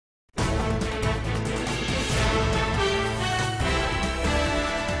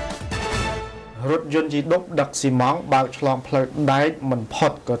រថយន្តយីដុបដឹកស៊ីម៉ងបើកឆ្លងផ្លូវដែកមិនផុ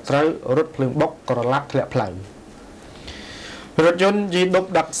តក៏ត្រូវរត់ភ្លើងបុកក្រឡាប់ធ្លាក់ផ្លូវរថយន្តយីដុប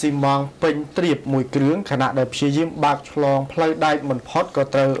ដឹកស៊ីម៉ងពេញត្រៀបមួយគ្រឿងខណៈដែលព្យាយាមបើកឆ្លងផ្លូវដែកមិនផុតក៏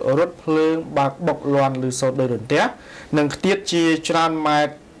ត្រូវរត់ភ្លើងបើកបុកលាន់ឬសូត្រដោយរន្ទះនិងខ្ទាតជាច្រើនម៉ែ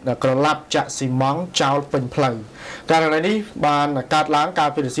ត្រក្រឡាប់ចាក់ស៊ីម៉ងចោលពេញផ្លូវករណីនេះបានកើតឡើងកាល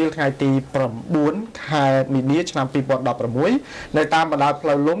ពីរសៀលថ្ងៃទី9ខែមីនាឆ្នាំ2016នៅតាមបណ្ដោយផ្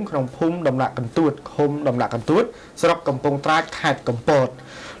លូវលំក្នុងភូមិដំណាក់កន្ទួតឃុំដំណាក់កន្ទួតស្រុកកំពង់ត្រាចខេត្តកំពត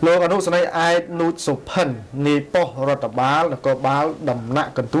លោកអនុសេនីយ៍ឯកនូតសុផិននាយប៉ុស្តិ៍រដ្ឋបាលនគរបាលដំណា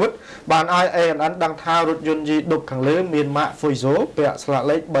ក់កន្ទួតបានឲ្យ ANN ដឹងថារថយន្តយីដុបខាងលើមានម៉ាក Fuso ពាក់ស្លាក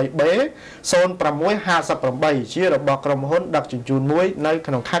លេខ 3B 0658ជារបស់ក្រុមហ៊ុនដឹកជញ្ជូនមួយនៅ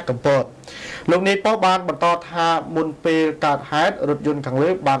ក្នុងខេត្តកំពតលោកនាយប៉ុស្តិ៍បានបន្តថាមុនពេលកើតហេតុរថយន្តខាងលើ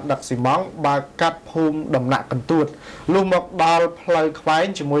បានដឹកស៊ីម៉ងបើកកាត់ភូមិដំណាក់កន្ទួតលុះមកដល់ផ្លូវខ្វែង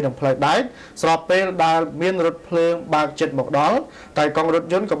ជាមួយនឹងផ្លូវដែកស្របពេលដែលមានរថភ្លើងបើកចិត្តមកដល់តែកង់រថ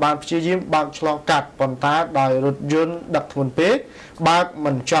យន្តក៏បានព្យាយាមបើកឆ្លងកាត់ប៉ុន្តែដោយរថយន្តដឹកធ្ងន់ពេកបើក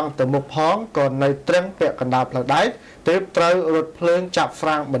មិនចង់ទៅមុខផងក៏នៅត្រឹងពាក់កណ្ដាលផ្លូវដែកទើបត្រូវរថភ្លើងចាប់ហ្វ្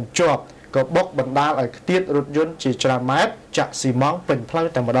រាំងបញ្ជាប់ក៏បុកបណ្ដាលឲ្យខ្ទាតរថយន្តជាច្រើនម៉ែត្រចាក់ស៊ីម៉ងពេញផ្លូវ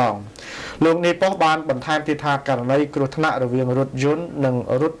តែម្ដងលោកនាយប៉ុស្តិ៍បានបន្ថែមទៀតថាករណីគ្រោះថ្នាក់រវាងរថយន្តនិង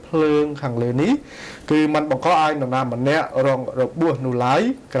រថភ្លើងខាងលើនេះគឺมันបង្កឲ្យនរណាម្នាក់រងរបួសនោះឡើយ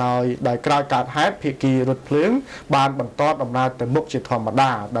ក្រោយកើតហេតុភាគីរថភ្លើងបានបន្តដំណើរទៅមុខជាធម្ម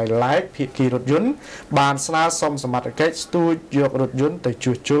តាដោយឡែកភាគីរថយន្តបានស្នើសុំសមត្ថកិច្ចស្ទូចយករថយន្តទៅ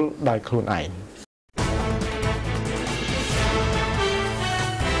ជួសជុលដោយខ្លួនឯង